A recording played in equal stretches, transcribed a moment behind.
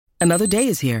Another day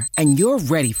is here, and you're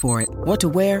ready for it. What to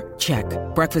wear? Check.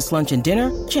 Breakfast, lunch, and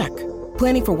dinner? Check.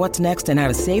 Planning for what's next and how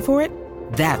to save for it?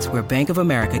 That's where Bank of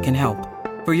America can help.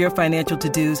 For your financial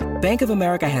to-dos, Bank of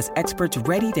America has experts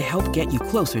ready to help get you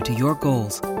closer to your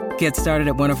goals. Get started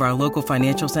at one of our local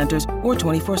financial centers or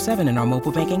 24/7 in our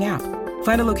mobile banking app.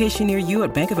 Find a location near you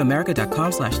at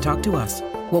bankofamerica.com/talktous.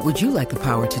 What would you like the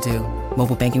power to do?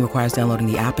 Mobile banking requires downloading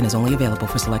the app and is only available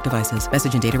for select devices.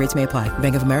 Message and data rates may apply.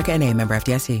 Bank of America N.A., member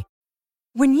FDIC.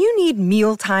 When you need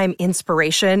mealtime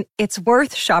inspiration, it's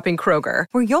worth shopping Kroger,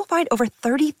 where you'll find over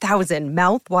 30,000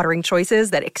 mouth-watering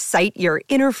choices that excite your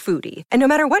inner foodie. And no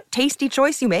matter what tasty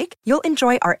choice you make, you'll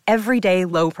enjoy our everyday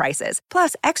low prices,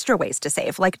 plus extra ways to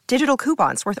save, like digital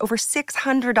coupons worth over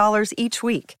 $600 each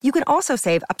week. You can also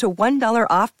save up to $1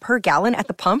 off per gallon at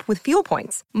the pump with fuel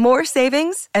points. More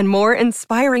savings and more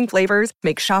inspiring flavors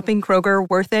make shopping Kroger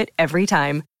worth it every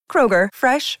time. Kroger,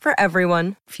 fresh for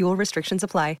everyone. Fuel restrictions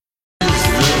apply.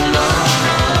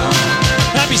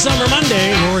 Happy Summer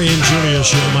Monday, Lori and Julia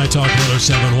Show, My Talk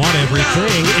 107.1,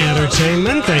 everything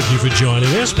entertainment. Thank you for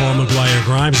joining us. Paul McGuire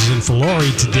Grimes is in for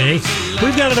Lori today.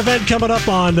 We've got an event coming up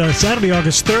on Saturday,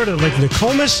 August 3rd at Lake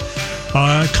Nokomis.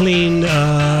 Clean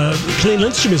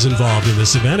Lindstrom is involved in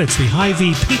this event. It's the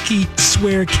Hy-Vee Pinky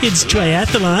Swear Kids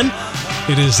Triathlon.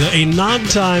 It is a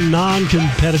non-time,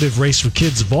 non-competitive race for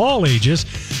kids of all ages,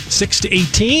 6 to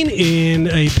 18, in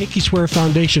a Pinky Swear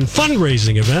Foundation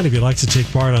fundraising event. If you'd like to take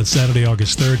part on Saturday,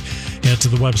 August 3rd, head to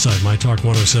the website,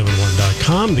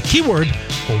 mytalk1071.com. The keyword,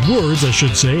 or words, I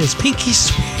should say, is Pinky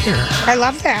Swear. I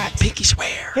love that. Pinky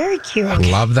Swear. Very cute. I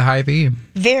love the Hy-Vee.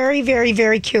 Very, very,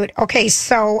 very cute. Okay,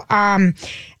 so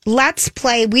let's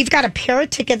play. We've got a pair of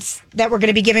tickets that we're going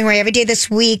to be giving away every day this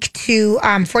week to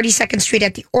 42nd Street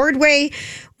at the Ordway,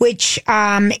 which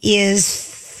is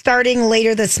starting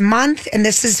later this month. And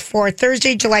this is for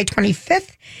Thursday, July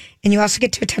 25th. And you also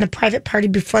get to attend a private party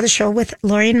before the show with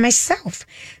Lori and myself.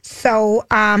 So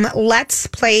let's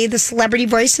play the celebrity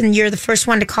voice. And you're the first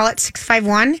one to call it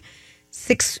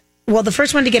 651-6. Well, the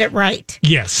first one to get it right.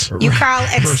 Yes. You call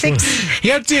at 6.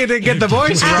 You have to get the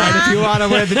voice right if you want to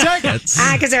win the tickets.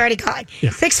 Because they're already calling.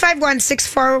 Yeah.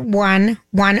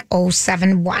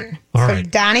 651-641-1071. All so, right.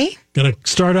 Donnie? Going to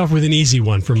start off with an easy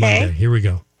one for Monday. Here we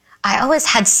go. I always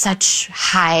had such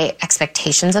high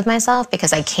expectations of myself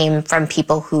because I came from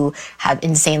people who have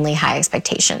insanely high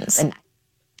expectations. And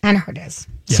I know who it is.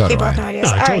 So do People I. know who it is. No,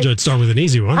 I All told right. you I'd start with an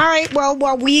easy one. All right. Well,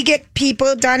 we get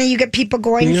people, Donnie, you get people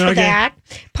going for Okay. that.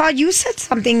 Paul, you said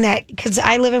something that, because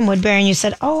I live in Woodbury, and you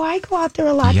said, I go out there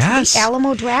a lot Yes. to the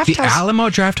Alamo Draft The House. Alamo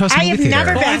Draft House I movie have theater.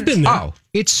 never been. I've been there. Oh,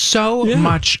 it's so Yeah.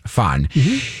 much fun.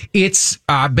 It's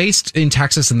based in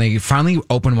Texas, and they finally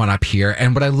opened one up here.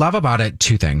 And what I love about it,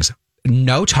 two things.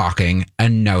 No talking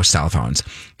and no cell phones.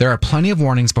 There are plenty of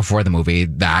warnings before the movie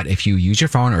that if you use your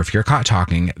phone or if you're caught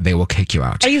talking, they will kick you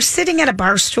out. Are you sitting at a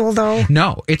bar stool, though?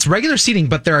 No, it's regular seating,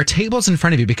 but there are tables in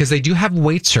front of you because they do have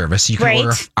wait service. You can Great.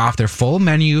 order off their full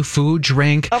menu, food,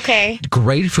 drink. Okay.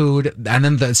 Great food. And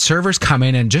then the servers come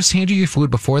in and just hand you your food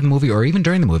before the movie or even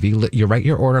during the movie. You write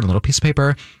your order on a little piece of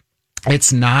paper.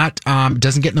 It's not,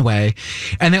 doesn't get in the way.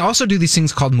 And they also do these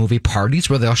things called movie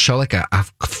parties where they'll show like a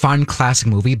fun classic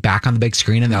movie back on the big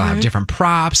screen and they'll have different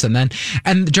props. And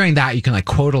during that, you can like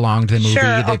quote along to the movie.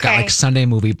 Sure, They've got like Sunday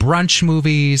movie brunch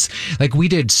movies. Like we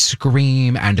did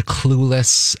Scream and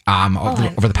Clueless,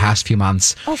 over the past few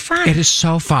months. Oh, fun. It is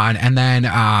so fun. And then,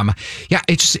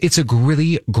 it's a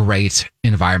really great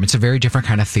environment. It's a very different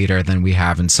kind of theater than we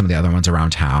have in some of the other ones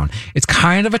around town. It's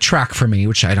kind of a trek for me,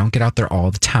 which I don't get out there all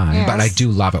the time, but I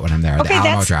do love it when I'm there. Okay, the Alamo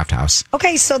that's- Draft House.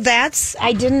 Okay, so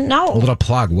I didn't know. A little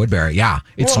plug, Woodbury. Yeah,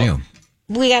 it's Whoa. new.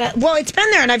 It's been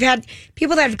there, and I've had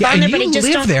people that have gone and there, you but it just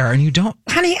live don't. there, and you don't.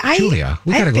 Honey, Julia,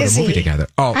 we I'm got to go to busy. a movie together.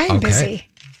 Oh, I'm okay. busy.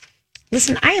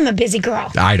 Listen, I am a busy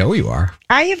girl. I know you are.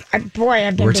 I've been We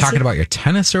were busy. talking about your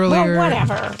tennis earlier. Well,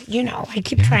 whatever. I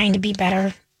keep trying to be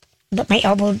better, but my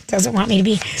elbow doesn't want me to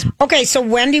be. Okay, so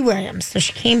Wendy Williams. So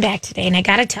she came back today, and I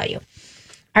got to tell you,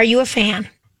 are you a fan?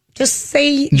 Just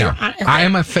say No, you're on. Okay. I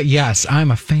am yes, I'm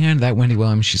a fan of that Wendy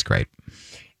Williams. She's great.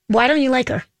 Why don't you like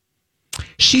her?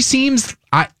 She seems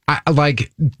I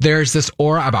like there's this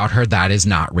aura about her that is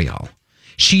not real.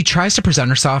 She tries to present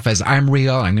herself as I'm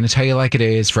real. I'm going to tell you like it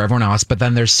is for everyone else. But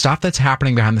then there's stuff that's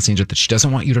happening behind the scenes that she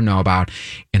doesn't want you to know about.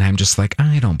 And I'm just like,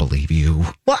 I don't believe you.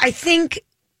 Well, I think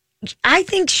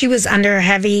she was under a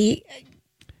heavy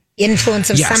influence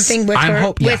of Yes, something with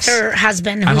her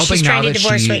husband, who she's trying to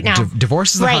divorce right now.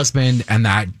 Divorces the husband, and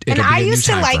that it'll and be I a new used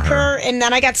to time like for her, and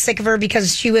then I got sick of her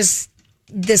because she was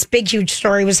this big, huge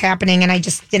story was happening, and I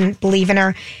just didn't believe in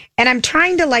her. And I'm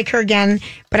trying to like her again,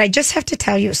 but I just have to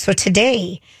tell you. So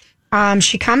today,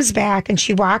 she comes back and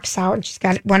she walks out and she's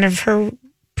got one of her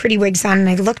pretty wigs on. And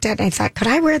I looked at it and I thought, could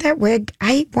I wear that wig?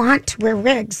 I want to wear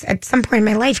wigs at some point in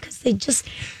my life because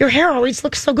your hair always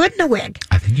looks so good in a wig.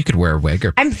 I think you could wear a wig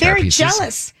or I'm very pieces.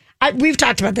 jealous. We've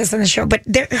talked about this on the show, but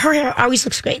her hair always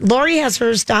looks great. Lori has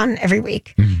hers done every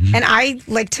week. Mm-hmm. And I,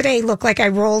 like today, look like I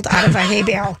rolled out of a hay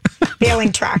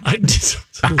baling truck. I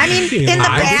mean, in the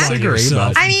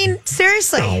back. I mean,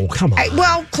 seriously. Oh, come on.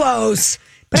 Well, close.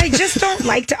 But I just don't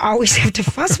like to always have to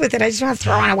fuss with it. I just want to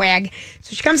throw on a wig.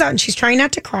 So she comes out and she's trying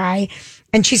not to cry.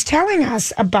 And she's telling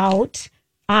us about,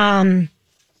 today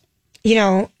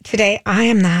I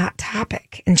am the hot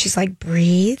topic. And she's like,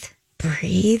 breathe,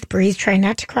 trying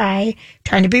not to cry,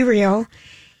 trying to be real.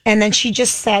 And then she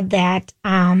just said that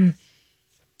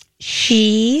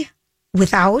she,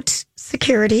 without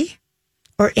security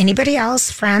or anybody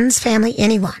else, friends, family,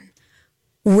 anyone,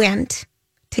 went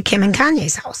to Kim and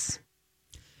Kanye's house.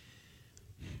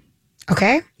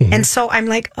 Okay? Mm-hmm. And so I'm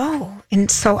like, oh. And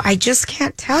so I just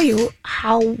can't tell you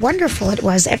how wonderful it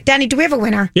was. Danny, do we have a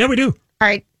winner? Yeah, we do. All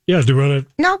right. Yeah, do we want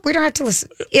to? No, we don't have to listen.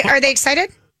 Are they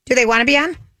excited? Do they want to be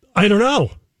on? I don't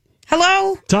know.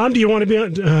 Hello? Tom, do you want to be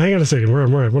on? Hang on a second. What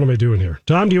am I doing here?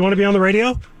 Tom, do you want to be on the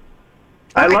radio?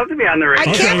 I'd love to be on the radio.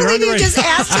 I can't believe you just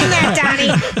asked him that, Donnie.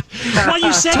 Well,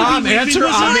 you said Tom, answer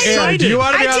on the air. Do you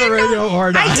want to be on the radio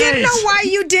or not? I didn't know why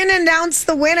you didn't announce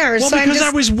the winner. Well, so because I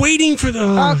was waiting for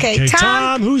the... Okay,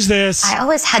 Tom, who's this? I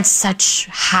always had such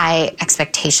high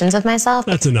expectations of myself.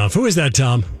 That's enough. Who is that,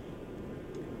 Tom?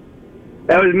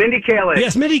 That was Mindy Kaling.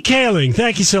 Yes, Mindy Kaling.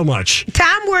 Thank you so much.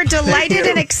 Tom, we're delighted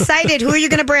and excited. Who are you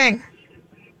going to bring?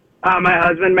 My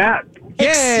husband, Matt.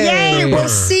 Yay! We'll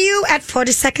see you at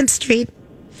 42nd Street.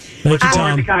 Thank you,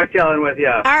 Tom. Tom. Cocktailing with you.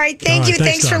 All right, thank you.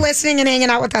 Thanks for Tom. listening and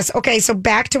hanging out with us. Okay, so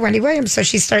back to Wendy Williams. So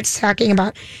she starts talking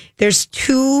about there's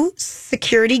 2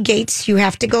 security gates you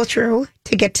have to go through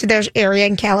to get to their area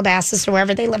in Calabasas or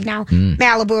wherever they live now,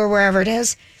 Malibu or wherever it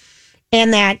is,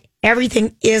 and that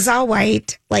everything is all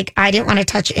white. Like, I didn't want to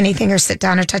touch anything or sit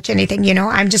down or touch anything.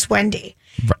 I'm just Wendy.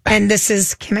 Right. And this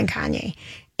is Kim and Kanye.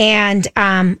 And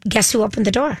guess who opened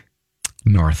the door?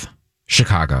 North.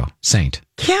 Chicago. Saint.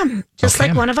 Kim. Just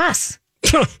like one of us.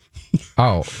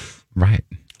 Oh, right.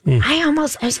 I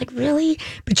was like, really?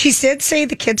 But she did say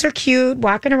the kids are cute,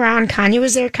 walking around. Kanye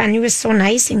was there. Kanye was so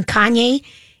nice. And Kanye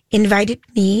invited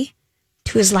me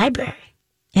to his library.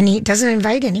 And he doesn't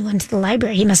invite anyone to the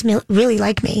library. He must really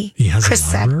like me. He has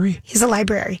Chris a library? said. He's a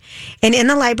library. And in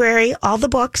the library, all the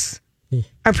books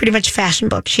are pretty much fashion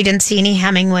books. She didn't see any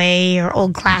Hemingway or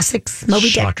old classics, Moby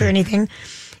Dick or anything.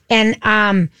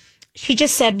 And she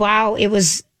just said, wow, it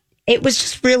was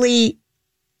just really,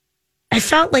 I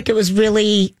felt like it was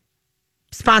really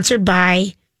sponsored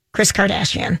by Kris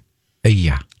Kardashian.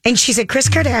 Yeah. And she said, Kris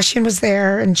Kardashian was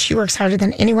there and she works harder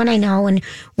than anyone I know. And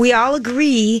we all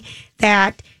agree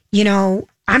that,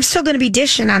 I'm still going to be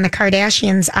dishing on the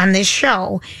Kardashians on this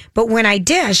show. But when I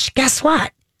dish, guess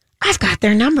what? I've got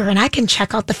their number and I can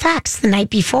check out the facts the night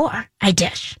before I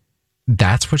dish.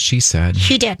 That's what she said.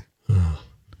 She did.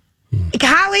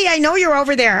 Holly, I know you're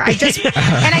over there. And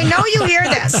I know you hear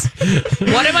this.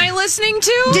 What am I listening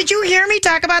to? Did you hear me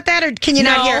talk about that, or can you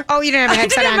not hear? Oh, you didn't have a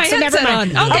headset on, so never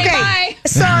mind. Okay, bye.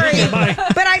 Sorry,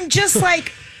 but I'm just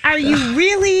like, are you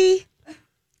really?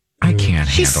 I can't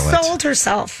She handle it. sold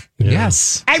herself.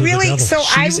 Yes. I really. So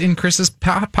She's in Chris's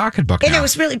pocketbook and now. it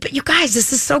was really. But you guys,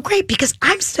 this is so great because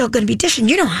I'm still going to be dishing.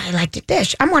 You know how I like to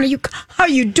dish. I'm one of you. How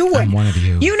you doing? I'm one of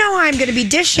you. You know how I'm going to be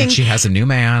dishing. And she has a new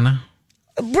man.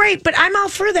 Right, but I'm all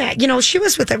for that. She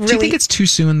was with a really. Do you think it's too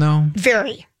soon, though?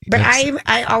 Very. But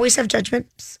I always have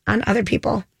judgments on other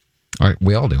people. All right,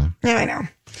 we all do. Yeah, I know.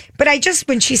 But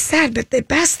when she said, but the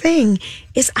best thing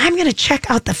is I'm going to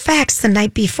check out the facts the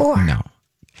night before. No.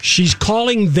 She's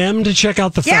calling them to check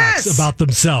out the facts about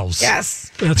themselves.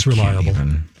 Yes. That's reliable.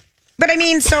 But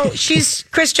so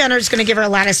Kris Jenner's going to give her a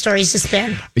lot of stories to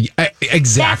spin.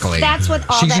 Exactly. That's what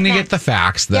all she's that going to meant. get the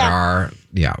facts that are,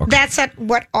 okay. That's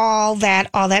what all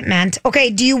that meant. Okay,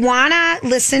 do you want to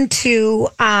listen to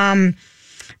Barbra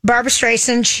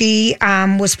Streisand? She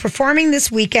was performing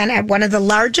this weekend at one of the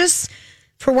largest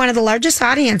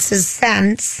audiences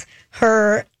since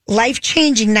her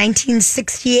life-changing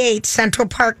 1968 Central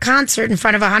Park concert in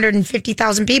front of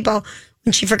 150,000 people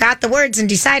when she forgot the words and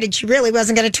decided she really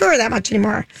wasn't going to tour that much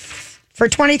anymore for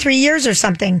 23 years or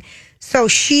something. So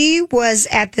she was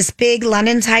at this big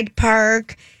London's Hyde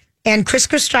Park, and Chris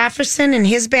Christopherson and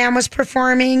his band was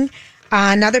performing.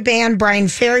 Another band, Brian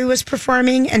Ferry, was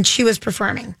performing, and she was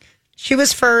performing. She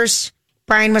was first,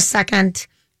 Brian was second,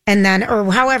 and then,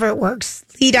 or however it works,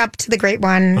 lead up to the great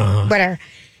one, whatever.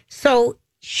 So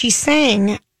she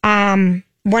sang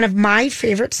one of my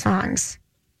favorite songs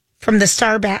from the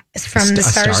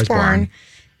Stars Born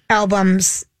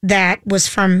albums that was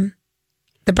from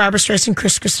the Barbra Streisand,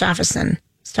 Chris Christopherson,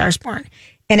 Stars Born.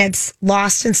 And it's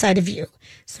Lost Inside of You.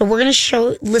 So we're going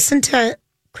to listen to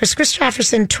Chris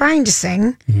Christopherson trying to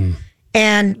sing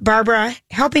and Barbara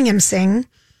helping him sing,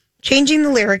 changing the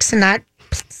lyrics and not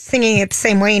singing it the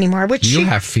same way anymore. Which you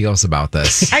have feels about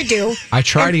this. I do. I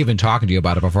tried even talking to you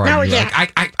about it before. No, And you're yeah.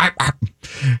 like,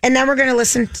 And then we're going to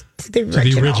listen to the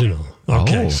original.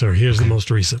 Okay, so here's the most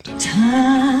recent.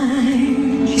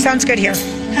 She sounds good here.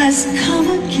 Has come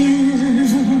again,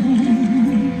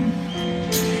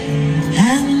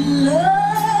 and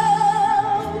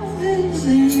love is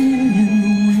in the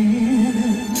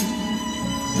wind,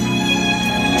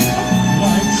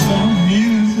 like some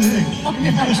music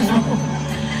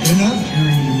in a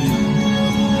dream.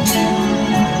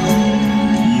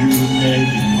 You made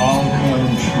it all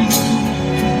come true.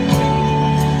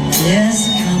 Yes,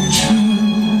 come true.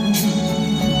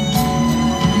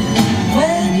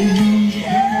 When you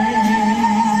came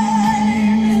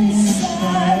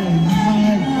inside my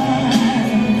life,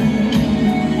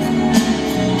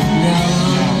 now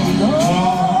I'm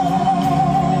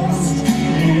lost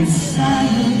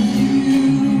inside of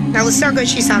you. Now listen how good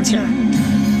she sounds here.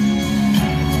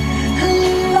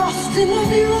 Lost in the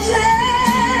music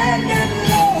and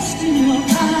lost in your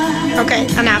eyes. Okay,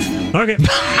 enough. Okay.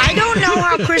 I don't know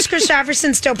how Chris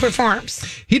Christopherson still performs.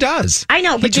 he does. I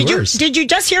know, but He did tours. you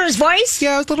just hear his voice?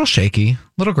 Yeah, it was a little shaky, a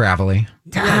little gravelly.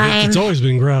 It's always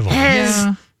been gravel.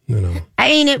 Yeah. You know. I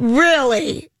mean, it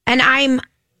really, and I'm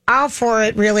all for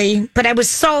it, really. But I was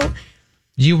so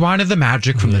You wanted the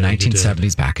magic from the Yeah, you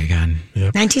 1970s back again.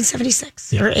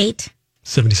 1976 or 8.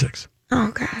 76. Oh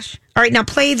gosh! All right, now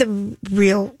play the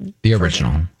real. The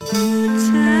original.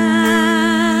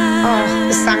 Oh,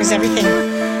 this song is everything.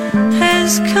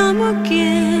 Has come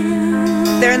again,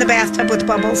 They're in the bathtub with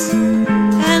bubbles.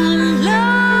 and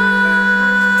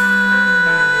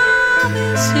love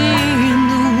is in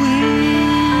the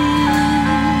wind,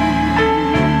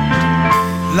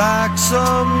 like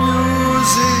some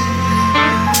music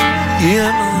in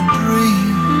a dream.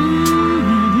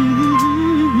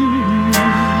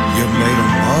 You made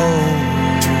 'em all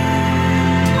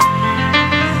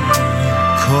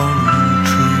come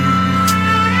true.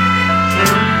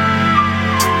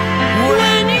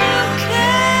 When you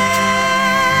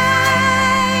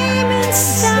came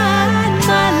inside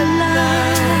my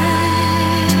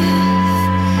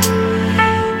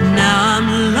life, now I'm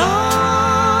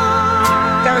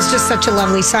lost. That was just such a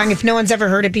lovely song. If no one's ever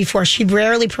heard it before, she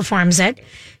rarely performs it.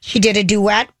 She did a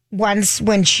duet once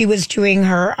when she was doing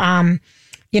her,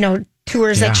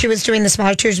 tours Yeah. that she was doing, the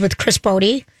smaller tours with Chris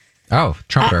Bodie. Oh,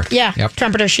 trumpeter. Yeah, Yep.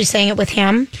 trumpeter. She sang it with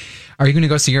him. Are you going to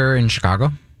go see her in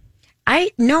Chicago?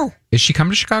 No, Is she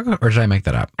coming to Chicago, or did I make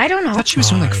that up? I don't know. I thought she was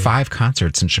doing like 5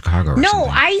 concerts in Chicago. Or No,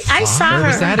 something. I saw Or her.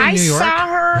 was that in I New York? saw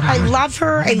her. I Wow. love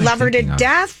her. What I am I love her to thinking of?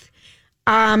 death.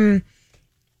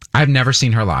 I've never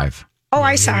seen her live. Oh,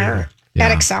 I saw her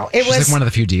at Excel. It She's was like one of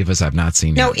the few divas I've not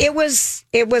seen. no, yet. it was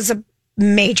a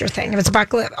major thing. It was about.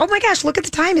 Oh my gosh! Look at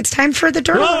the time. It's time for the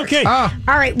dirt. Oh, okay. All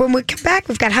right. When we come back,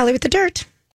 we've got Holly with the dirt.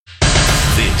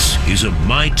 This is a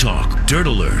My Talk Dirt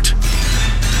Alert.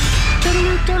 All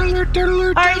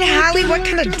right, Holly, what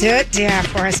kind of dirt do you have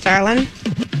for us, darling?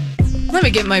 Let me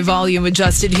get my volume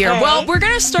adjusted here. Okay. Well, we're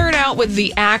going to start out with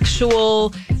the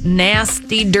actual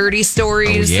nasty, dirty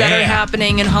stories Oh, that are yeah.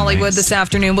 happening in Hollywood Nice. this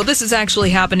afternoon. Well, this is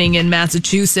actually happening in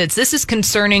Massachusetts. This is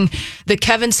concerning the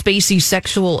Kevin Spacey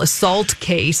sexual assault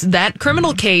case. That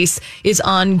criminal case is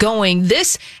ongoing.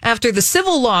 This after the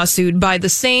civil lawsuit by the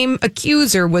same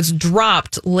accuser was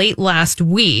dropped late last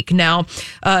week. Now,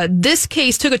 this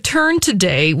case took a turn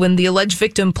today when the alleged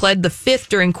victim pled the fifth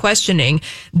during questioning.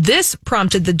 This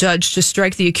prompted the judge to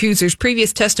strike the accuser's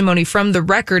previous testimony from the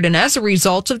record. And as a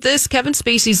result of this, Kevin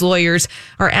Spacey's lawyers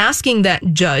are asking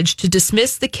that judge to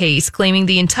dismiss the case, claiming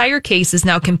the entire case is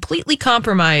now completely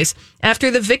compromised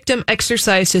after the victim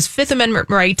exercised his Fifth Amendment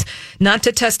right not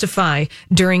to testify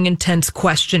during intense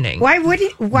questioning. Why would he?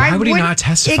 Why would he not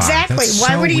testify? Exactly. That's Why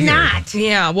so would he weird. not?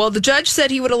 Yeah, well, the judge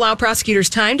said he would allow prosecutors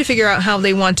time to figure out how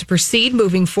they want to proceed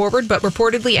moving forward, but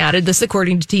reportedly added this,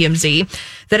 according to TMZ,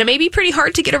 that it may be pretty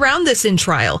hard to get around this in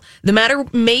trial. The matter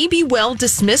may be well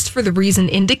dismissed for the reason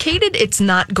indicated. It's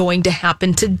not going to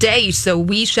happen today, so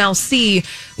we shall see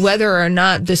whether or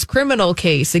not this criminal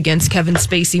case against Kevin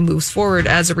Spacey moves forward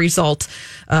as a result result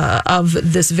of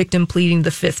this victim pleading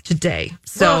the fifth today.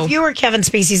 So, well, if you were Kevin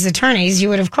Spacey's attorneys, you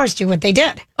would, of course, do what they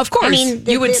did. Of course. I mean,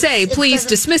 you would say, please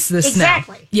dismiss this now.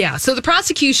 Exactly. Yeah. So the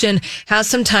prosecution has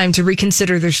some time to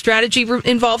reconsider their strategy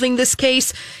involving this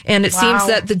case. And it seems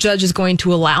that the judge is going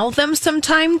to allow them some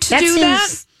time to do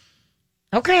that.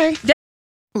 Okay.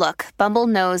 Look, Bumble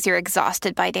knows you're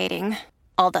exhausted by dating.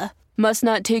 All the must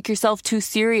not take yourself too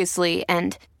seriously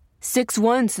and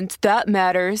 6'1" since that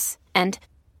matters. And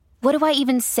what do I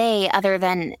even say other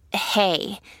than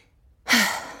hey?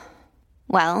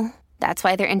 Well, that's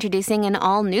why they're introducing an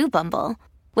all-new Bumble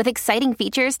with exciting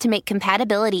features to make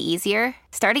compatibility easier,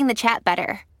 starting the chat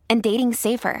better, and dating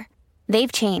safer.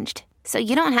 They've changed, so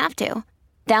you don't have to.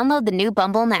 Download the new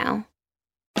Bumble now.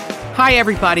 Hi,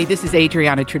 everybody. This is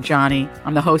Adriana Trajani.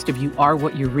 I'm the host of You Are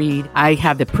What You Read. I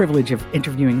have the privilege of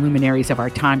interviewing luminaries of our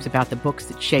times about the books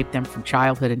that shaped them from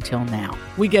childhood until now.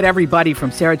 We get everybody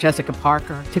from Sarah Jessica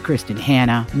Parker to Kristen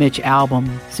Hanna, Mitch Albom,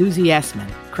 Susie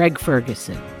Essman, Craig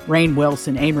Ferguson, Rainn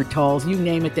Wilson, Amor Tolls, you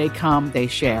name it, they come, they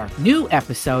share. New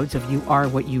episodes of You Are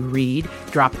What You Read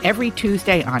drop every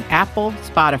Tuesday on Apple,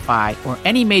 Spotify, or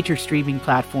any major streaming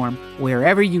platform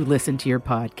wherever you listen to your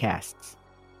podcasts.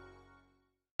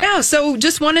 Yeah, so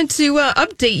just wanted to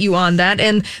update you on that.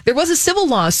 And there was a civil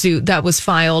lawsuit that was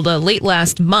filed late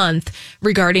last month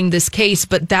regarding this case,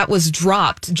 but that was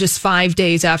dropped just 5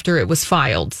 days after it was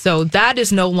filed. So that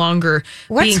is no longer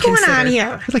being considered. What's going on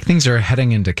here? I feel like things are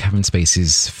heading into Kevin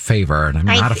Spacey's favor, and I'm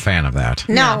not a fan of that.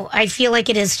 No, I feel like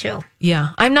it is too. Yeah,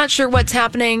 I'm not sure what's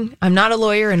happening. I'm not a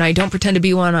lawyer, and I don't pretend to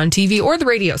be one on TV or the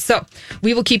radio. So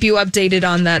we will keep you updated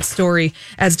on that story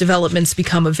as developments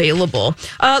become available.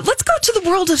 Let's go to the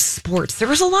world of sports. There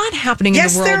was a lot happening in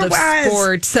the world of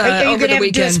sports over the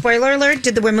weekend. Do a spoiler alert?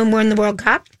 Did the women win the World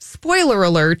Cup? Spoiler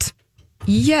alert.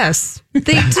 Yes, they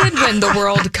did win the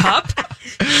World Cup. Turn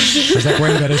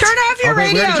off your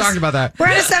radios. We already talked about that. We're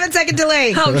at a 7-second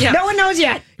delay. Oh, yeah. No one knows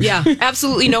yet. Yeah,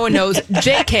 absolutely no one knows.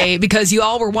 JK, because you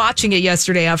all were watching it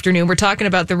yesterday afternoon. We're talking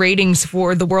about the ratings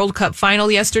for the World Cup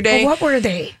final yesterday. Well, what were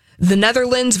they? The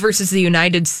Netherlands versus the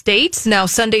United States. Now,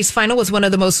 Sunday's final was one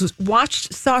of the most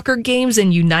watched soccer games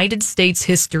in United States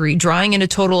history, drawing in a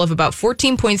total of about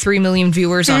 14.3 million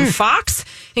viewers on Fox,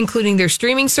 including their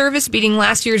streaming service, beating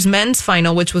last year's men's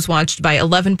final, which was watched by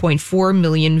 11.4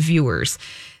 million viewers.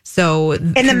 So,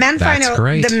 in the men's final,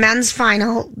 great.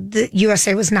 the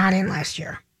USA was not in last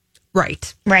year.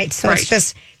 Right. So it's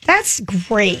just, that's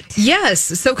great. Yes.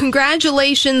 So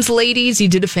congratulations, ladies. You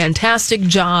did a fantastic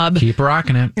job. Keep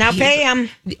rocking it. Now pay them.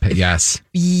 Yes.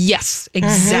 Yes,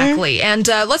 exactly. And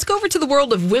let's go over to the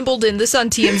world of Wimbledon. This on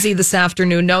TMZ this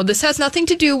afternoon. No, this has nothing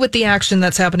to do with the action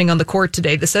that's happening on the court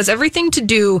today. This has everything to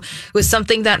do with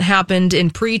something that happened in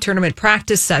pre-tournament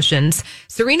practice sessions.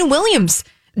 Serena Williams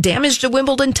damaged a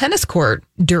Wimbledon tennis court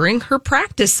during her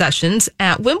practice sessions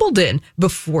at Wimbledon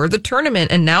before the tournament,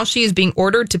 and now she is being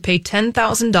ordered to pay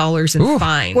 $10,000 in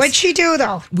fines. What'd she do,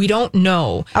 though? We don't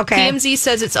know. Okay. TMZ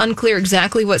says it's unclear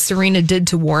exactly what Serena did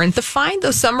to warrant the fine,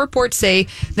 though some reports say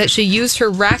that she used her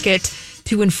racket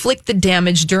to inflict the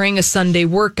damage during a Sunday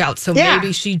workout. So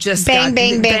maybe she just bang,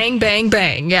 bang, bang, bang,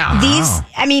 bang. Yeah.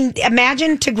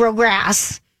 Imagine to grow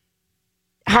grass,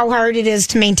 how hard it is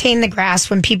to maintain the grass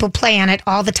when people play on it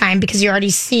all the time, because you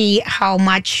already see how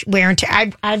much wear and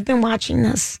tear. I've been watching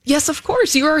this. Yes, of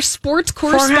course. You are a sports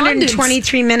correspondent.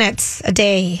 423 minutes a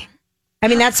day. I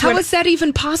mean, that's how is that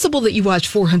even possible that you watch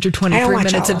 423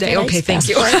 minutes a day? Okay, thank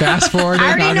you. Fast forward.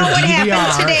 I already know what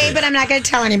happened today, but I'm not going to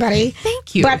tell anybody.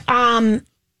 Thank you. But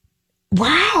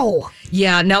wow.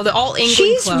 Yeah. Now the All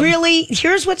England Club.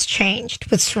 Here's what's changed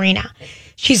with Serena.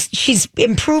 She's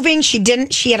improving. She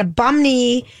had a bum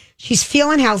knee. She's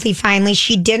feeling healthy finally.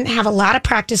 She didn't have a lot of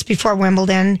practice before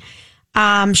Wimbledon.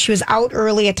 She was out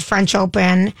early at the French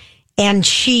Open, and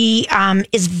she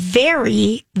is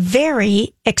very,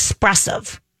 very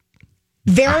expressive,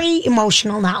 very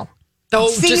emotional now.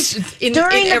 Oh, just in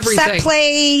everything. Set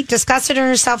play, disgusted in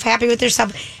herself, happy with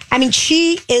herself. I mean,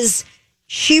 she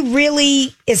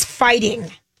really is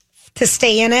fighting to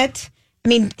stay in it. I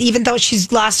mean, even though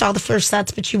she's lost all the first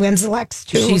sets, but she wins the next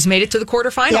two. She's made it to the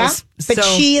quarterfinals. Yeah, but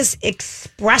she is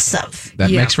expressive.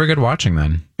 That makes for good watching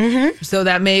then. Mm-hmm. So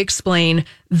that may explain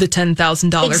the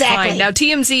 $10,000 fine. Now,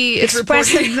 TMZ is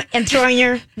reporting... and throwing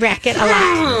your racket a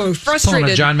lot. Frustrated.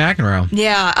 Pulling a John McEnroe.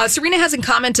 Yeah. Serena hasn't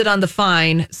commented on the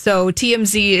fine. So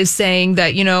TMZ is saying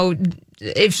that,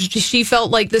 if she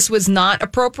felt like this was not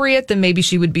appropriate, then maybe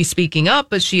she would be speaking up,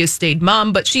 but she has stayed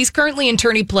mum. But she's currently in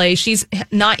tourney play. She's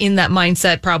not in that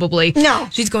mindset, probably. No.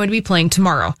 She's going to be playing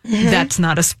tomorrow. Mm-hmm. That's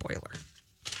not a spoiler.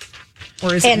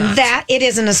 Or is it not? that it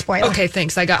isn't a spoiler. Okay,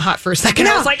 thanks. I got hot for a second.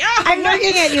 I was like, I'm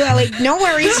looking at you, Ellie. No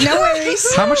worries, no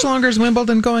worries. How much longer is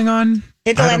Wimbledon going on?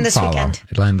 It'll end this weekend.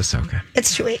 It'll end this, okay.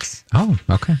 It's 2 weeks. Oh,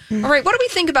 okay. All right, what do we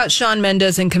think about Shawn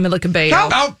Mendes and Camila Cabello?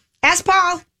 Go. Ask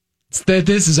Paul.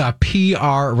 This is a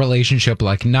PR relationship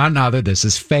like none other. This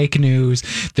is fake news.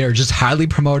 They're just highly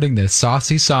promoting this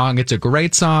saucy song. It's a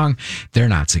great song. They're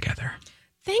not together.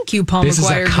 Thank you, Paul This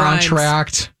McGuire is a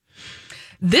contract.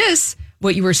 This,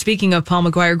 what you were speaking of, Paul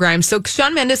McGuire Grimes. So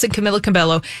Shawn Mendes and Camila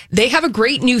Cabello, they have a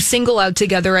great new single out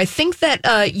together. I think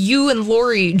that you and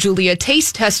Lori, Julia,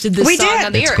 taste tested this song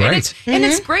on the air. Great. And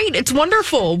it's great. It's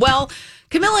wonderful. Well,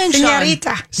 Camila and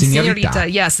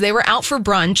Señorita. Yes, they were out for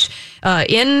brunch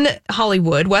in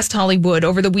Hollywood, West Hollywood,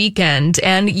 over the weekend.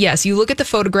 And yes, you look at the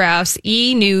photographs.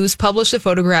 E! News published the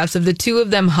photographs of the two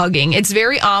of them hugging. It's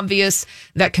very obvious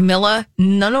that Camila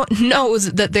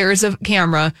knows that there is a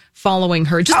camera following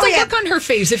her. Just look on her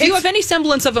face. If you have any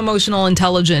semblance of emotional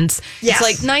intelligence, it's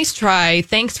like, nice try.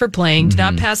 Thanks for playing. Do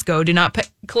not pass go. Do not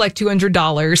collect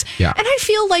 $200. Yeah. And I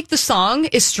feel like the song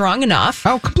is strong enough.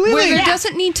 Oh, completely. Where there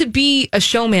doesn't need to be a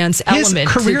showman's element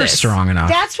His career to is this. strong enough.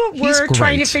 That's what we're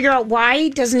trying to figure out. Why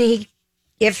doesn't he,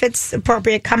 if it's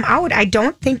appropriate, come out? I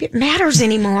don't think it matters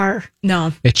anymore.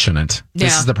 No. It shouldn't.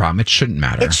 This is the problem. It shouldn't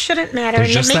matter. It shouldn't matter. There's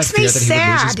And just it makes that fear me that he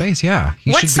would lose his sad. space. Yeah.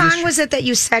 He What should song was it that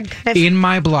you said kind of... In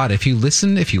My Blood. If you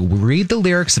read the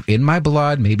lyrics of In My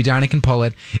Blood, maybe Donnie can pull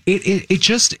it. It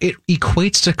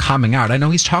equates to coming out. I know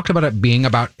he's talked about it being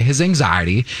about his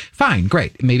anxiety. Fine,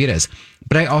 great. Maybe it is.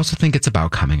 But I also think it's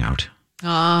about coming out.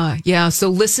 Yeah. So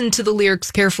listen to the lyrics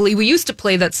carefully. We used to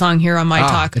play that song here on My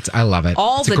Talk. I love it.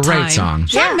 All it's the a great time. song.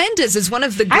 Shawn Mendes is one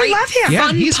of the great I love him. Yeah,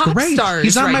 fun he's pop great. stars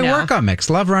He's on right my now. workout mix.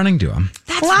 Love running to him.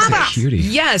 That's cutie.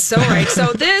 Yes. All right.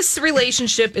 So this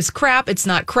relationship is crap. It's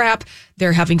not crap.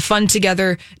 They're having fun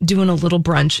together, doing a little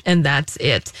brunch, and that's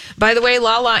it. By the way,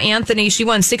 Lala Anthony, she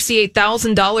won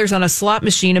 $68,000 on a slot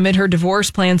machine amid her divorce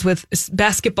plans with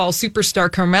basketball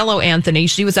superstar Carmelo Anthony.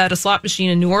 She was at a slot machine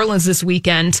in New Orleans this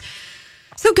weekend.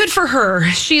 So good for her.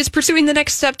 She is pursuing the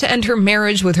next step to end her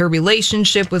marriage with her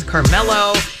relationship with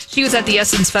Carmelo. She was at the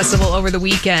Essence Festival over the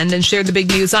weekend and shared the big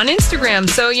news on Instagram.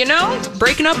 So,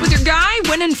 breaking up with your guy,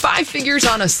 winning 5 figures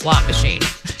on a slot machine.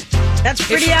 That's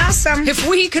pretty awesome. If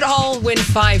we could all win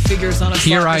 5 figures on a slot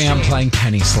machine. Here I am playing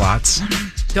penny slots.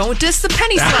 Don't diss the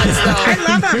penny slots, though. I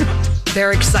love them.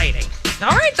 They're exciting.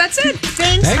 All right, that's it.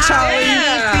 Thanks, Holly.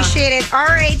 Yeah. Appreciate it. All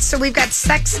right, so we've got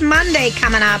Sex Monday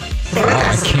coming up. Stay with I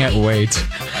us. can't wait.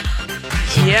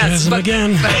 Yes, Sarcasm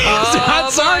again. Not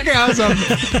sarcasm.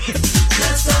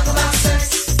 Let's talk about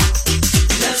sex.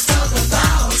 Let's talk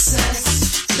about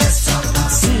sex. Let's talk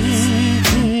about sex.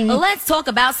 Let's talk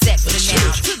about sex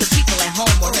now. To the people at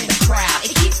home or in the crowd,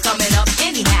 it keeps coming up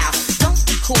anyhow. Don't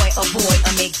be coy, avoid,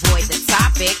 or make void the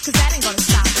topic, cause that ain't gonna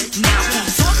stop it. Now we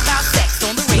talk about sex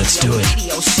on the radio, Let's do it.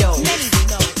 radio show.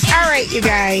 All right, you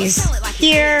guys.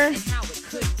 Here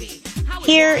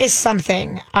is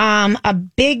something. A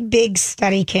big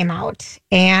study came out.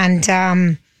 And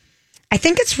I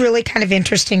think it's really kind of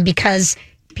interesting because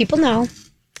people know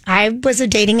I was a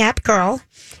dating app girl.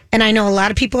 And I know a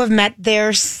lot of people have met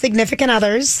their significant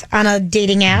others on a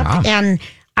dating app. Wow. And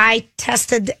I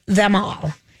tested them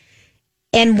all.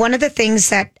 And one of the things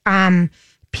that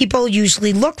people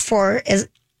usually look for is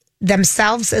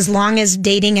themselves, as long as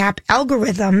dating app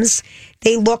algorithms,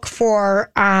 they look for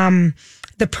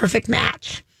the perfect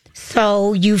match.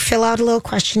 So you fill out a little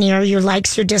questionnaire, your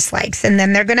likes, your dislikes, and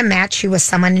then they're going to match you with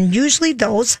someone. And usually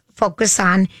those focus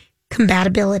on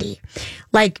compatibility.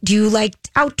 Like, do you like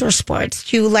outdoor sports?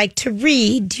 Do you like to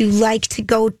read? Do you like to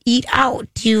go eat out?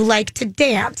 Do you like to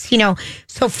dance?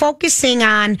 So focusing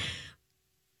on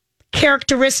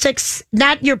characteristics,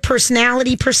 not your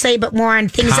personality per se, but more on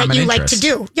things Common that you interest. like to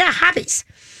do. Yeah, hobbies.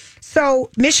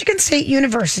 So Michigan State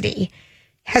University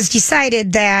has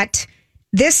decided that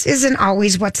this isn't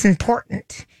always what's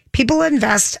important. People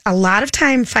invest a lot of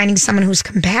time finding someone who's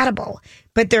compatible,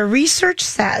 but their research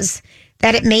says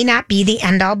that it may not be the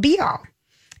end-all be-all.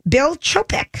 Bill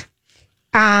Chopik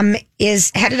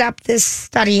is headed up this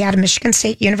study out of Michigan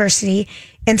State University.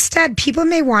 Instead, people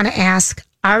may want to ask,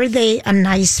 are they a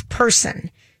nice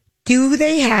person? Do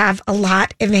they have a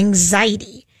lot of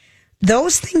anxiety?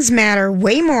 Those things matter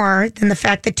way more than the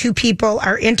fact that two people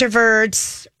are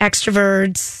introverts,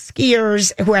 extroverts,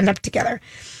 skiers who end up together.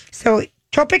 So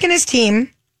Chopik and his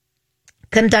team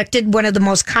conducted one of the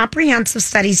most comprehensive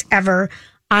studies ever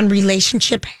on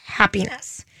relationship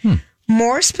happiness.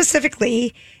 More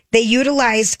specifically, they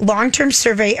utilized long-term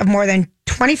survey of more than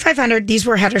 2,500. These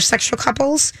were heterosexual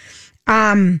couples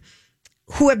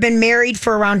who have been married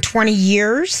for around 20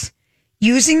 years,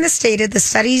 Using this data, the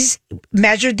studies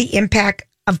measured the impact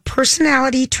of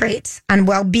personality traits on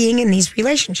well-being in these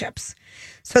relationships.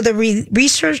 So the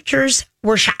researchers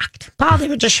were shocked. Paul, they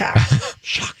were just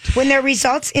shocked. When their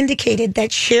results indicated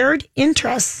that shared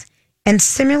interests and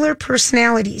similar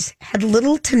personalities had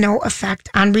little to no effect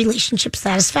on relationship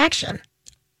satisfaction.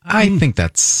 I think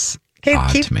that's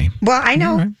odd to me. Well, I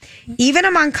know. Even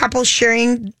among couples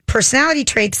sharing personality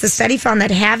traits, the study found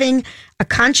that having a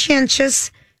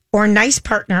conscientious or nice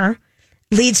partner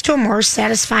leads to a more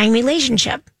satisfying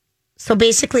relationship. So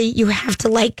basically, you have to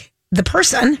like the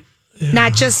person,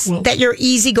 not just that you're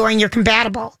easygoing, you're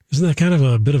compatible. Isn't that kind of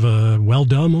a bit of a well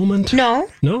done moment? No.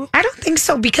 No? I don't think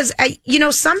so because,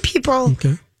 some people,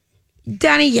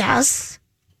 Donnie, yes.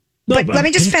 No, but let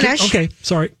me just finish. Okay,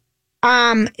 sorry.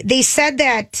 They said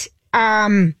that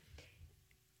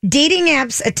dating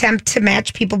apps attempt to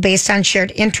match people based on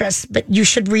shared interests, but you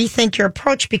should rethink your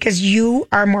approach because you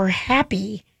are more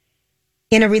happy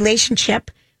in a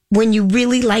relationship when you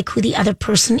really like who the other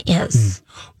person is.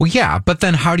 Well, yeah, but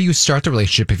then how do you start the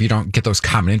relationship if you don't get those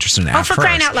common interests in it? Oh, for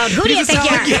crying out loud. Who do you think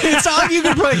you are? It's not like you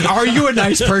can be like, are you a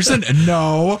nice person?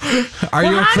 No. Are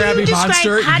you a crabby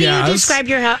monster? How do you describe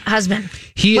your husband?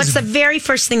 What's the very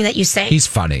first thing that you say? He's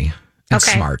funny and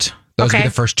smart. Those are the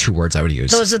first 2 words I would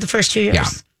use. Those are the first 2 years. Yeah.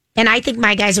 And I think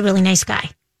my guy's a really nice guy.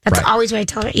 That's always what I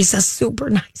tell her. He's a super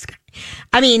nice guy.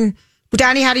 I mean,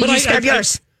 Donnie, how do you describe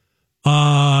yours? Boy,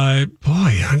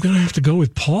 I'm going to have to go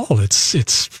with Paul.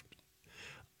 It's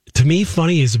to me,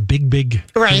 funny is a big.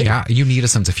 Right. Yeah, you need a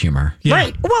sense of humor. Yeah.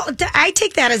 Right. Well, I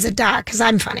take that as a dot because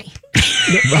I'm funny.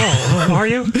 Are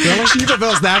you? Really? She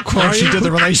develops that quote. She did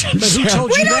the relationship. Who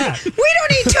told you that? We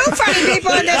don't need 2 funny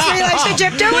people in this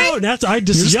relationship, do we?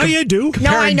 No, you do.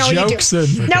 No, I know you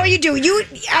do. No, you do.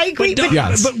 I agree.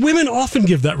 But women often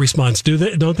give that response,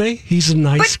 don't they? He's a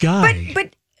nice guy.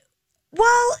 But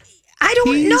I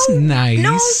don't know. He's nice.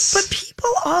 No, but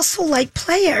people also like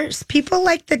players. People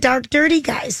like the dark, dirty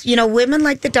guys. Women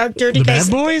like the dark, dirty guys.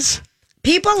 Bad boys?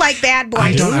 People like bad boys.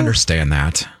 I don't understand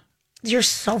that. You're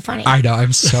so funny. I know.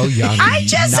 I'm so young. I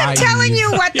just am telling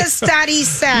you what the study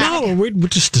said. No, we're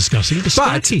just discussing the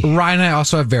study. But Ryan and I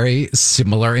also have very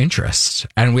similar interests,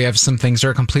 and we have some things that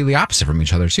are completely opposite from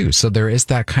each other too. So there is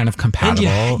that kind of compatible.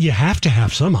 And you have to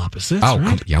have some opposites.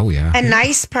 Right? Yeah. A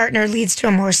nice partner leads to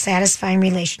a more satisfying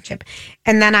relationship.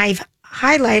 And then I've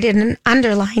highlighted and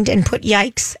underlined and put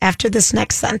yikes after this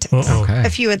next sentence. Okay.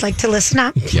 If you would like to listen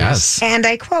up. Yes. And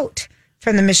I quote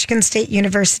from the Michigan State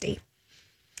University.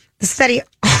 The study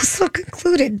also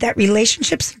concluded that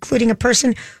relationships, including a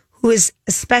person who is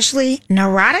especially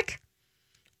neurotic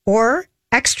or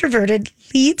extroverted,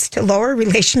 leads to lower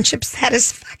relationship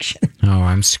satisfaction. Oh,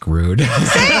 I'm screwed.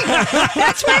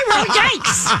 That's why I wrote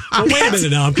yikes. Well, wait a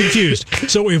minute now. I'm confused.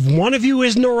 So if one of you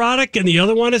is neurotic and the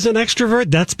other one is an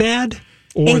extrovert, that's bad?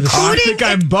 I think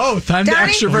I'm both. I'm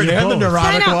Donnie, the extrovert and the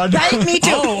neurotic one. Right? Me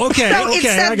too. Oh, okay. So it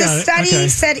said the study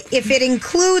said if it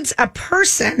includes a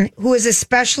person who is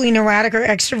especially neurotic or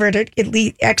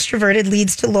extroverted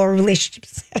leads to lower relationship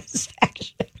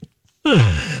satisfaction.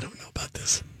 I don't know about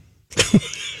this.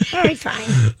 All right,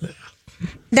 fine.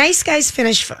 Nice guys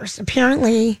finish first.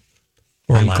 Apparently.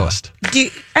 Or last.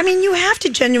 You have to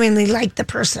genuinely like the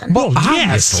person. Well,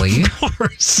 obviously. Yes, of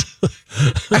course.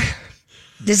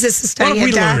 Is this a study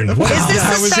What have we learned? Is this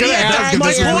a study at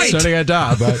My point. Study at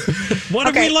Dodd, but what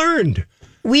have we learned?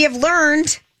 We have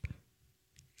learned.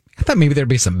 I thought maybe there'd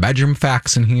be some bedroom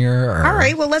facts in here. All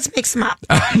right, well, let's make some up.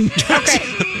 Okay.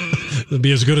 It'll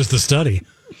be as good as the study.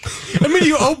 I mean,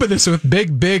 you open this with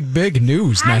big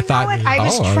news, and I thought, I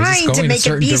was trying to make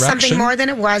it be something more than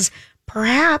it was.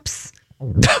 Perhaps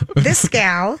this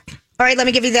gal. All right, let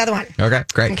me give you the other one. Okay,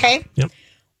 great. Okay. Yep.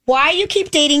 Why you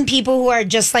keep dating people who are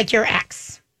just like your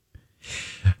ex?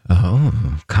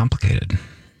 Oh, complicated.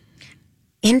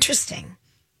 Interesting.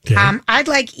 Okay. I'd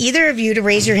like either of you to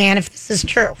raise your hand if this is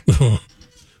true.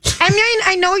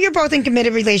 I know you're both in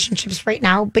committed relationships right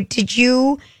now, but did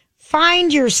you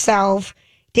find yourself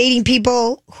dating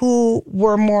people who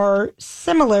were more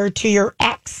similar to your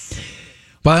ex?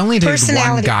 Well, I only dated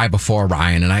one guy before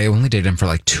Ryan, and I only dated him for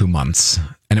like 2 months,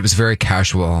 and it was very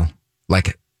casual.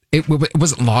 Like, it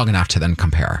wasn't long enough to then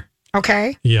compare.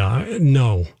 Okay. Yeah,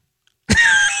 no.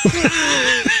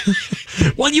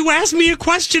 Well, you asked me a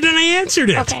question and I answered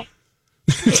it. Okay.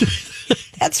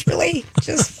 That's really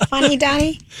just funny,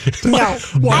 Donnie. No.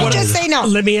 I just say no.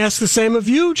 Let me ask the same of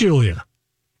you, Julia.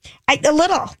 A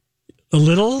little. A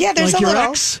little? Yeah, there's like a your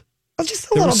little. ex? Well, just a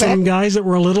There little were bit. some guys that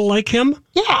were a little like him?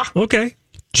 Yeah. Okay.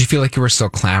 Did you feel like you were still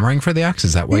clamoring for the ex?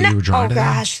 Is that why you were drawn to that?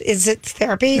 Oh gosh, is it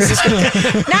therapy? Is this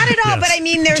not at all. But I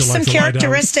mean, there's some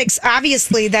characteristics,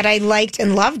 obviously, that I liked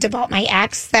and loved about my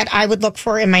ex that I would look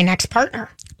for in my next partner.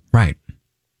 Right.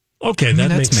 Okay, that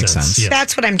makes sense. Yeah.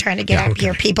 That's what I'm trying to get at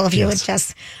here, people. If you would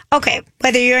just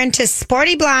whether you're into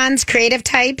sporty blondes, creative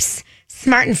types,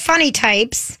 smart and funny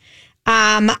types,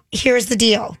 here's the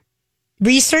deal.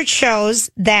 Research shows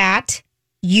that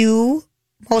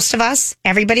most of us,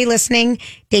 everybody listening,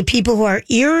 date people who are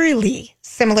eerily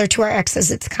similar to our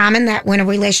exes. It's common that when a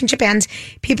relationship ends,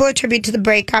 people attribute to the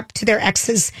breakup to their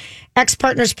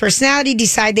ex-partner's personality,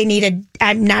 decide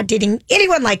I'm not dating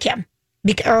anyone like him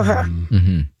or her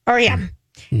or him.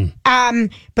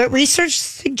 But research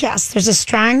suggests there's a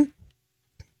strong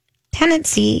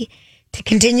tendency to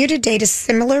continue to date a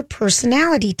similar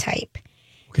personality type.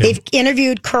 Okay. They've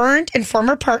interviewed current and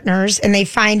former partners, and they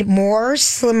find more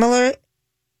similar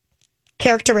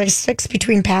characteristics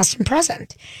between past and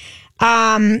present.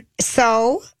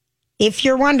 So if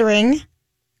you're wondering,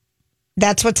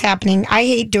 that's what's happening. I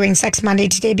hate doing Sex Monday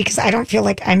today because I don't feel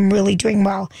like I'm really doing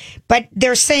well. But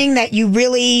they're saying that you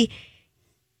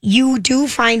do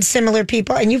find similar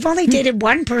people, and you've only dated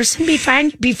one person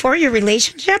before your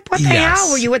relationship? What the hell?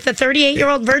 Were you with a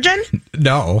 38-year-old virgin?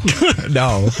 No. He's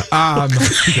not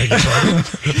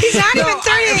even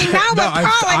 38 now, but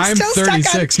Paul, I'm still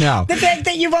 36 stuck on now. the fact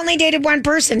that you've only dated one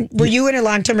person. Were you in a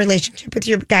long-term relationship with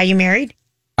your guy you married?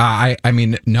 I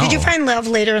mean, no. Did you find love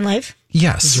later in life?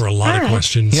 Yes. These are a lot of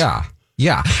questions. Yeah.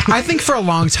 I think for a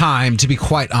long time, to be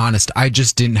quite honest, I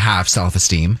just didn't have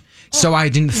self-esteem. So I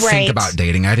didn't think about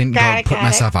dating. I didn't put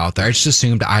myself out there. I just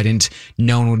assumed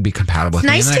no one would be compatible with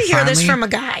me. Nice to hear this from a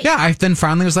guy. Yeah, I then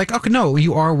finally was like, okay, no,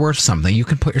 you are worth something. You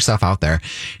can put yourself out there.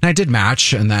 And I did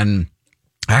match, and then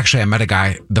actually I met a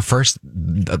guy.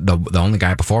 The only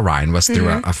guy before Ryan was through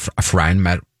a friend,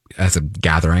 met as a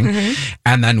gathering,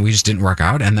 and then we just didn't work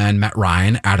out, and then met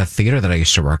Ryan at a theater that I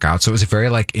used to work out. So it was a very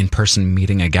in-person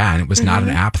meeting again. It was not an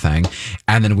app thing,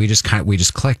 and then we just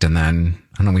clicked, and then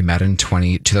I don't know, we met in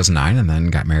 2009 and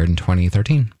then got married in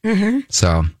 2013.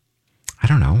 So I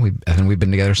don't know, we've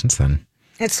been together since then.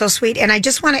 It's so sweet. And I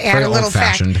just want to add a little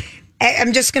fact.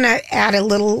 I'm just going to add a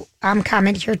little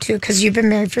comment here, too, because you've been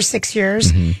married for 6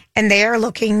 years, and they are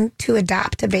looking to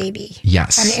adopt a baby.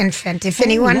 Yes. An infant. If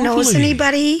anyone knows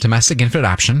anybody. Domestic infant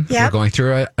adoption. Yep. We're going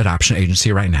through an adoption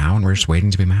agency right now, and we're just waiting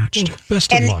to be matched.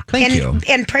 Best of luck. Thank you.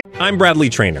 I'm Bradley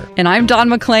Trainer. And I'm Don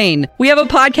McClain. We have a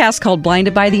podcast called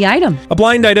Blinded by the Item. A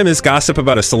blind item is gossip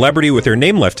about a celebrity with their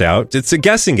name left out. It's a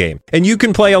guessing game, and you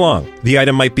can play along. The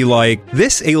item might be like,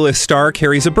 this A-list star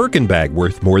carries a Birkin bag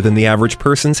worth more than the average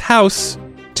person's house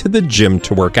to the gym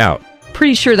to work out.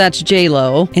 Pretty sure that's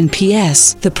J-Lo. And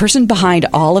P.S. the person behind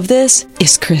all of this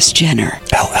is Kris Jenner,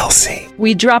 LLC.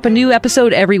 We drop a new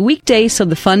episode every weekday so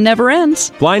the fun never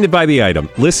ends. Blinded by the Item.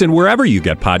 Listen wherever you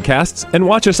get podcasts and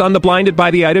watch us on the Blinded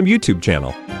by the Item YouTube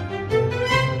channel.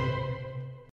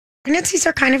 Pregnancies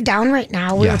are kind of down right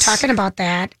now. We were talking about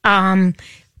that.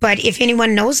 But if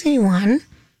anyone knows anyone,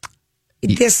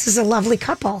 this is a lovely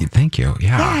couple. Thank you.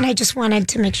 Yeah, and I just wanted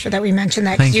to make sure that we mentioned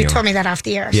that because you told me that off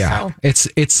the air. Yeah, so.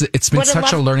 it's been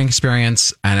such a learning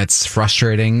experience, and it's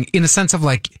frustrating in the sense of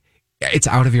it's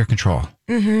out of your control.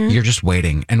 You're just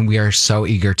waiting, and we are so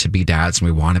eager to be dads, and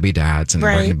we want to be dads, and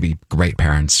we're going to be great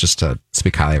parents, just to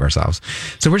speak highly of ourselves.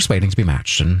 So we're just waiting to be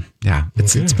matched, and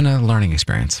it's been a learning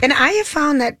experience. And I have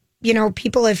found that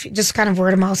people have just kind of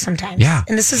word of mouth sometimes. Yeah.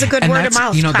 And this is a good word of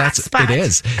mouth. It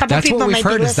is. That's what we've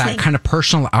heard is that kind of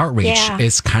personal outreach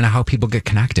is kind of how people get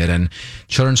connected. And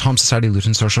Children's Home Society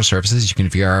Luton Social Services, you can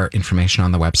view our information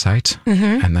on the website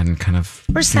and then kind of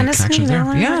or send us an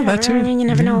email. Yeah, that too. I mean, you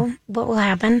never know what will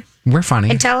happen. We're funny.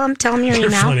 And tell them your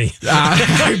email. They're funny.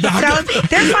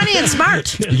 They're funny and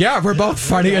smart. Yeah, we're both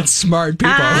funny and smart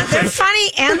people. They're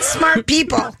funny and smart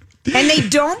people. And they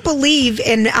don't believe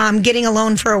in getting a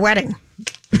loan for a wedding.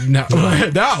 No.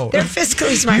 They're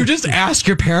fiscally smart. You just ask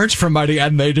your parents for money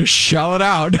and they just shell it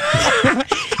out.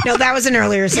 No, that was an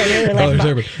earlier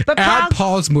segment. But add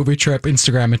Paul's Movie Trip,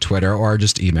 Instagram and Twitter, or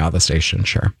just email the station,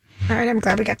 sure. All right, I'm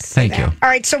glad we got to say Thank you. All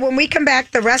right, so when we come back,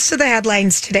 the rest of the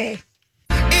headlines today.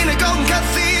 In a golden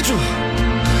cathedral,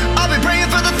 I'll be praying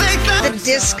for the faith that... The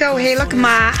disco, Hey Look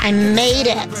Ma, I made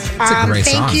it. It's a great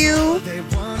song. Thank you,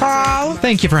 Paul.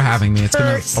 Thank you for having me. It's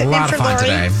been a lot of fun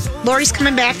today. Lori's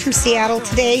coming back from Seattle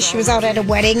today. She was out at a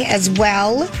wedding as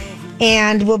well.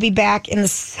 And we'll be back in the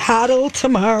saddle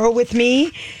tomorrow with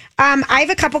me. I have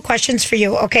a couple questions for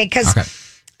you, okay?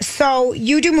 So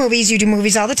you do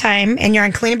movies all the time, and you're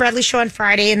on Colleen and Bradley Show on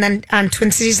Friday, and then on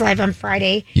Twin Cities Live on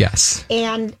Friday. Yes.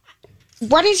 And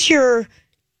what is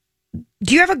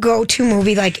do you have a go-to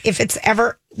movie? Like if it's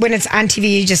ever when it's on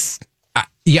TV, you just...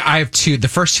 Yeah, I have two. The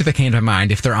first two that came to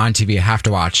mind, if they're on TV, I have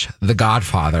to watch The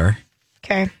Godfather.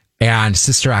 Okay. And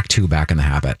Sister Act 2, Back in the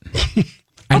Habit.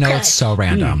 I know it's so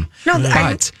random. No,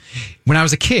 but when I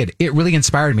was a kid, it really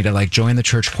inspired me to like join the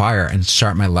church choir and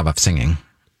start my love of singing.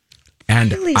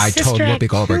 And Really? I told Sister Act Whoopi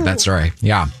Goldberg 2? that story.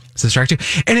 Yeah. Sister Act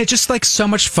 2. And it's just like so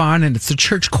much fun. And it's the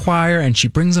church choir and she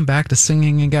brings them back to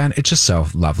singing again. It's just so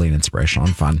lovely and inspirational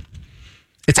and fun.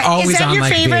 It's always Is that on your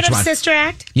like favorite VH1. of Sister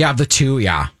Act? Yeah, the two,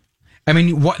 yeah. I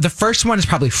mean, the first one is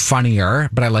probably funnier,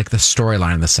 but I like the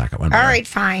storyline of the second one. All better. right,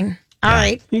 fine. All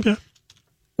right. Okay.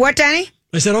 What, Danny?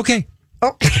 I said okay.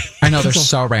 Oh. I know they're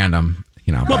so random,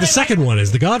 you know. Well, the second one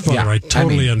is The Godfather. Yeah, I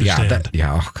totally I mean, understand.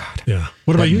 Oh, God. Yeah.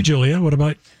 What about you, Julia? What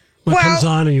comes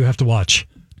on and you have to watch?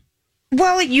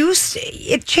 Well,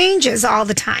 it changes all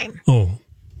the time. Oh,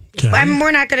 okay.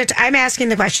 We're not going to... I'm asking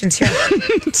the questions here.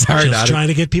 Sorry, just trying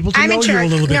to get people to I'm know in you a charge.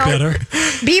 little bit No. better.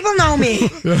 People know me.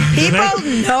 People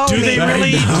know Do me. they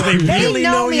really? Do they really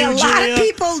know me. you, A lot Julia? of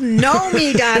people know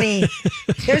me, Donnie.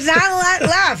 There's not a lot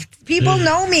left. People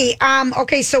know me.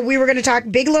 Okay, so we were going to talk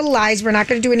Big Little Lies. We're not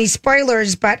going to do any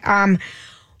spoilers, but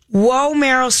whoa,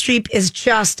 Meryl Streep is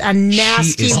just a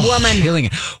nasty She is woman. killing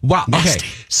it. Wow. Okay.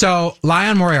 So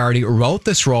Lion Moriarty wrote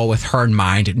this role with her in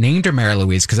mind, named her Mary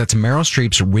Louise because that's Meryl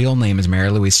Streep's real name is Mary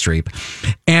Louise Streep.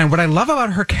 And what I love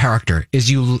about her character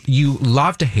is you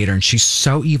love to hate her, and she's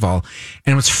so evil.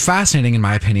 And what's fascinating, in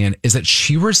my opinion, is that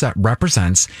she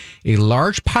represents a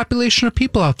large population of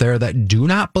people out there that do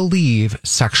not believe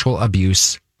sexual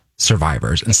abuse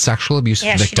survivors and sexual abuse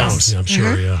victims. Yeah, I'm sure.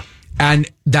 Mm-hmm. Yeah.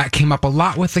 And that came up a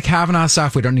lot with the Kavanaugh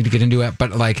stuff. We don't need to get into it,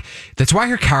 but like that's why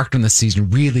her character in this season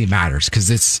really matters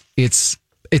because it's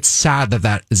sad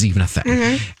that is even a thing.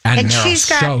 Mhm. And And Meryl's she's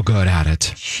got- so good at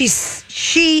it. She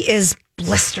is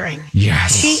blistering.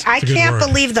 Yes. I That's a good can't word.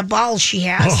 believe the balls she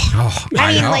has. Oh,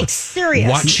 I mean, know. like,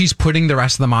 serious. What she's putting the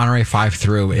rest of the Monterey Five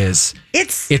through is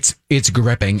it's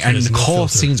gripping. And has no Nicole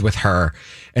filter. scenes with her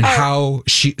and how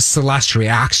Celeste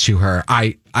reacts to her.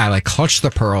 I like clutch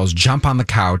the pearls, jump on the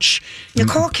couch.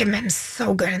 Nicole Kidman's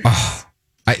so good in Oh,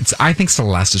 I think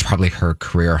Celeste is probably her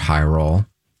career high role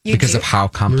You because do? of how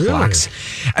complex.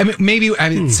 I mean,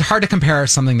 it's hard to compare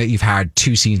something that you've had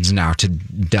 2 seasons now to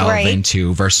delve Right.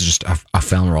 into versus just a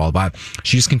film role. But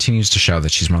she just continues to show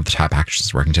that she's one of the top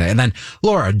actresses working today. And then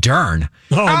Laura Dern,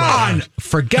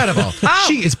 unforgettable.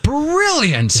 She is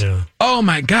brilliant. Oh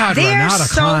my God, They are Renata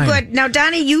so Klein. good. Now,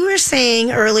 Donnie, you were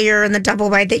saying earlier in the double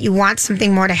bite that you want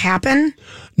something more to happen.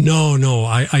 No.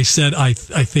 I said I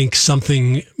think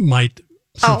something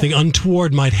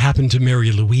untoward might happen to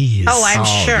Mary Louise. Oh, I'm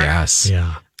sure. Yes.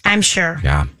 Yeah. I'm sure.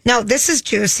 Yeah. No, this is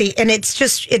juicy, and it's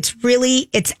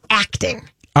acting.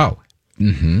 Oh.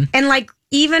 Mm-hmm. And like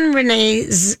even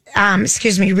Reese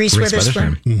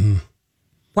Witherspoon. Mm-hmm.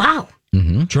 Wow.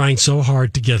 Mm-hmm. Trying so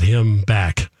hard to get him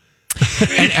back.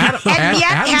 And yet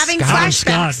having Adam flashbacks.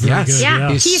 Scott, very Yes. good, Yeah,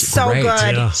 he's so great.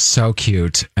 good. Yeah. So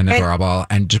cute and adorable.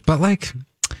 But like,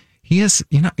 he is,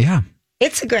 yeah.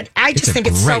 It's a good. I just a think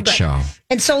it's so great good. show.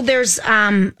 And so there's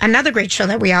another great show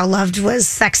that we all loved was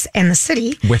Sex and the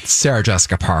City. With Sarah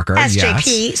Jessica Parker.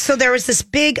 SJP. Yes. So there was this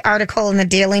big article in the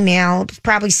Daily Mail,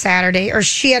 probably Saturday, or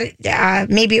she had,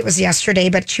 maybe it was yesterday,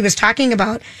 but she was talking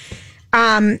about,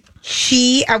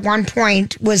 she at one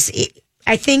point was,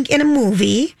 I think, in a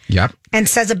movie. Yep. And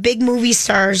says a big movie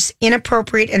star's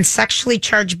inappropriate and sexually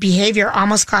charged behavior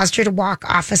almost caused her to walk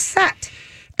off a set.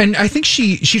 And I think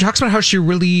she talks about how she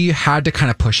really had to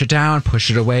kind of push it down, push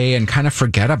it away, and kind of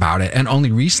forget about it. And only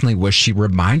recently was she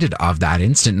reminded of that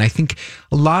instant. And I think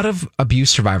a lot of abuse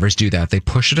survivors do that. They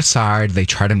push it aside, they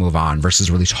try to move on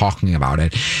versus really talking about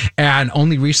it. And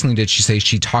only recently did she say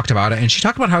she talked about it. And she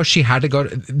talked about how she had to go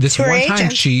to this To her one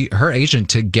time, agent. her agent,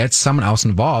 to get someone else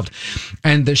involved.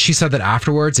 And that she said that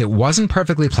afterwards it wasn't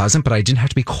perfectly pleasant, but I didn't have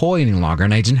to be coy any longer,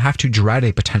 and I didn't have to dread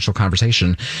a potential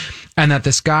conversation. And that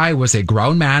this guy was a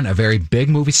grown man, a very big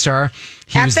movie star.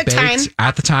 He At was the time.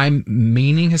 at the time,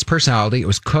 meaning his personality. It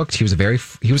was cooked. He was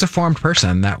a formed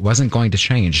person that wasn't going to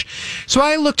change. So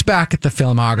I looked back at the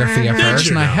filmography of hers,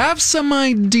 and I have some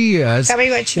ideas. Tell me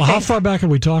what you Well, how think. far back are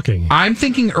we talking? I'm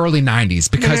thinking early 90s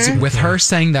because with her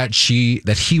saying that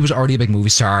he was already a big movie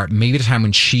star, maybe at a time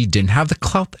when she didn't have the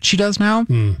clout that she does now.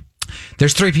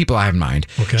 There's 3 people I have in mind.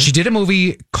 Okay. She did a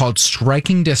movie called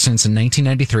Striking Distance in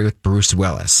 1993 with Bruce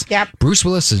Willis. Yep. Bruce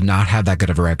Willis does not have that good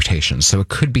of a reputation, so it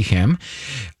could be him.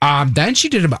 Then she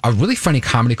did a really funny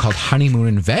comedy called Honeymoon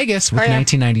in Vegas with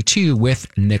 1992 with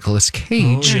Nicolas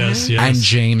Cage yes. and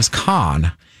James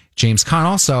Caan. James Caan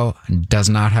also does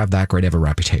not have that great of a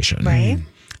reputation. Right.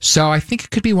 So I think it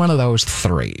could be one of those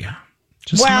 3.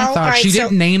 Just my thought. all right, She so-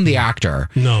 didn't name the actor.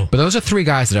 No. But those are three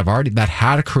guys that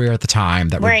had a career at the time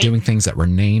that were Right. doing things that were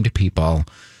named people,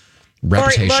 Lori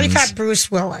reputations. thought Bruce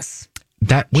Willis.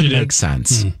 That would She did. make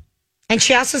sense. And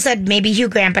she also said maybe Hugh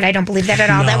Grant, but I don't believe that at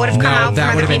all. No. That would have come No, out that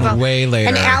from would other have been people. way later.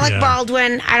 And Alec Yeah.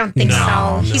 Baldwin, I don't think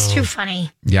No, so. He's no. too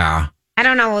funny. Yeah. I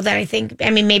don't know that I think,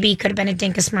 maybe he could have been a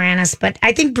Dinkus Moranis, but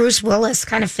I think Bruce Willis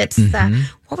kind of fits the,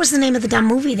 what was the name of the dumb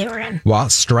movie they were in? Well,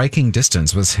 Striking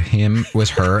Distance was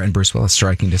her and Bruce Willis.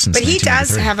 Striking Distance. But he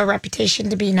does 1993. have a reputation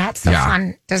to be not so Yeah.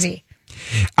 fun, does he?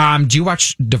 Do you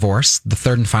watch Divorce? The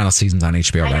third and final season's on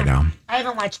HBO right now. I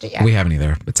haven't watched it yet. We haven't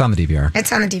either. It's on the DVR.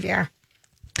 It's on the DVR.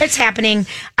 It's happening.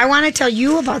 I want to tell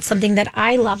you about something that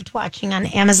I loved watching on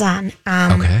Amazon.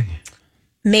 Okay.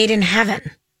 Made in Heaven.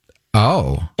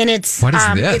 Oh. And it's What is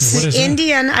this? It's What is an it?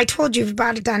 Indian. I told you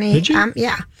about it, Donnie. Did you?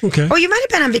 Yeah. Okay. Oh, you might have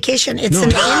been on vacation. It's No.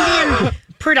 an Indian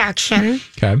production,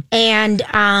 Okay. and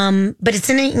but it's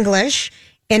in English,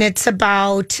 and it's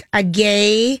about a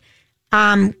gay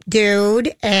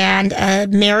dude and a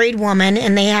married woman,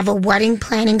 and they have a wedding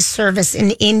planning service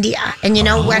in India. And you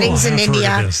know, weddings in I've heard of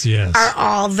India this, yes. are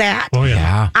all that. Oh,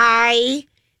 yeah.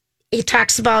 It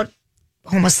talks about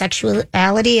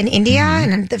homosexuality in India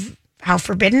and how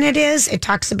forbidden it is. It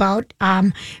talks about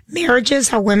marriages,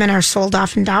 how women are sold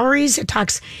off in dowries.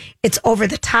 It's over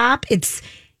the top. It's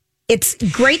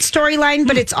great storyline,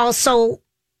 but it's also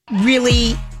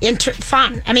really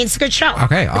fun. I mean, it's a good show.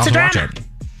 Okay, I'll it's a watch drama. it.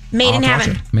 Made in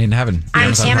Heaven. Made in Heaven. On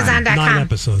Amazon Prime. Amazon.com. 9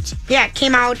 episodes. Yeah, it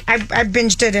came out. I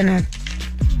binged it in a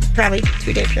probably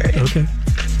 2-day period. Okay.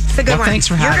 It's a good Well, one. thanks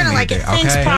for You're having gonna me like it. today. Thanks, Okay. Paul.